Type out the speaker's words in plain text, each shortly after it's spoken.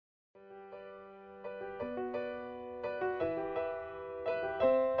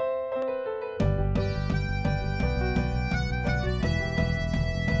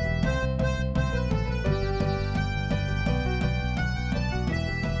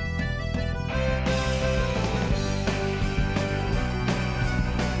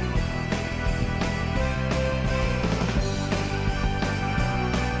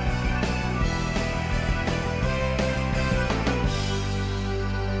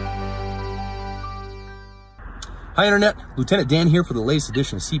Hi Internet, Lieutenant Dan here for the latest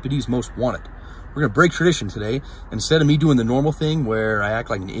edition of CPD's Most Wanted. We're gonna break tradition today. Instead of me doing the normal thing where I act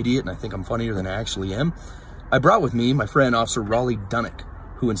like an idiot and I think I'm funnier than I actually am, I brought with me my friend Officer Raleigh Dunnick,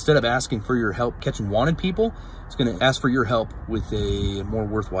 who instead of asking for your help catching wanted people, is gonna ask for your help with a more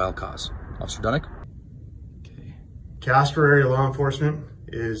worthwhile cause. Officer Dunnick? Okay. Casper area law enforcement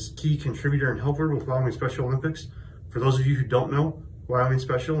is key contributor and helper with Wyoming Special Olympics. For those of you who don't know, Wyoming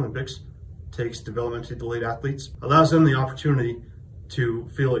Special Olympics takes developmentally delayed athletes, allows them the opportunity to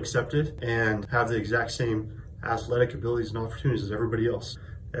feel accepted and have the exact same athletic abilities and opportunities as everybody else.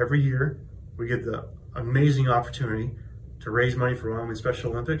 Every year, we get the amazing opportunity to raise money for Wyoming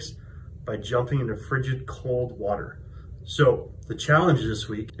Special Olympics by jumping into frigid cold water. So the challenge this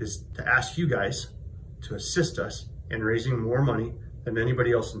week is to ask you guys to assist us in raising more money than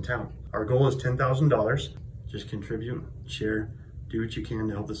anybody else in town. Our goal is $10,000. Just contribute, share, do what you can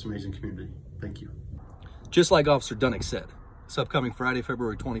to help this amazing community. Thank you. Just like Officer Dunnick said, this upcoming Friday,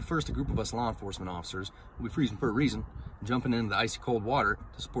 February 21st, a group of us law enforcement officers will be freezing for a reason, jumping into the icy cold water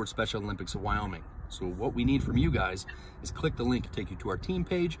to support Special Olympics of Wyoming. So what we need from you guys is click the link to take you to our team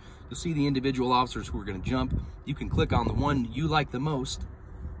page. You'll see the individual officers who are going to jump. You can click on the one you like the most,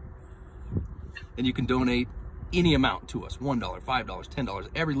 and you can donate any amount to us, $1, $5, $10.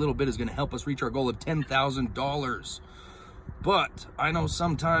 Every little bit is going to help us reach our goal of $10,000. But I know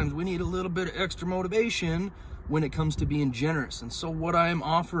sometimes we need a little bit of extra motivation when it comes to being generous. And so what I am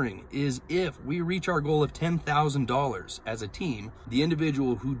offering is, if we reach our goal of $10,000 as a team, the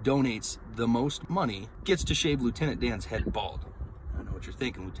individual who donates the most money gets to shave Lieutenant Dan's head bald. I know what you're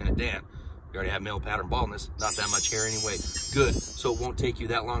thinking, Lieutenant Dan. You already have male pattern baldness, not that much hair anyway. Good, so it won't take you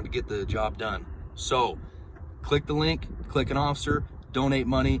that long to get the job done. So click the link, click an officer, donate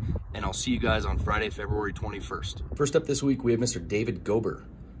money, and I'll see you guys on Friday, February 21st. First up this week, we have Mr. David Gober,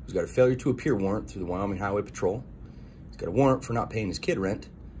 who's got a failure to appear warrant through the Wyoming Highway Patrol. He's got a warrant for not paying his kid rent,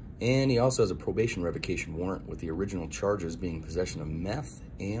 and he also has a probation revocation warrant with the original charges being possession of meth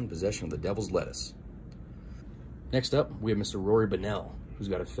and possession of the devil's lettuce. Next up, we have Mr. Rory Bonnell, who's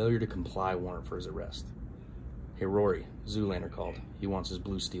got a failure to comply warrant for his arrest. Hey Rory, Zoolander called. He wants his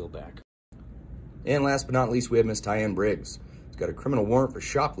blue steel back. And last but not least, we have Miss Tyann Briggs. She's got a criminal warrant for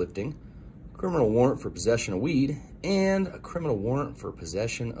shoplifting, a criminal warrant for possession of weed, and a criminal warrant for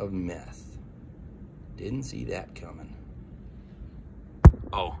possession of meth. Didn't see that coming.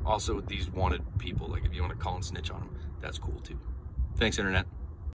 Oh, also these wanted people, like if you want to call and snitch on them, that's cool too. Thanks, Internet.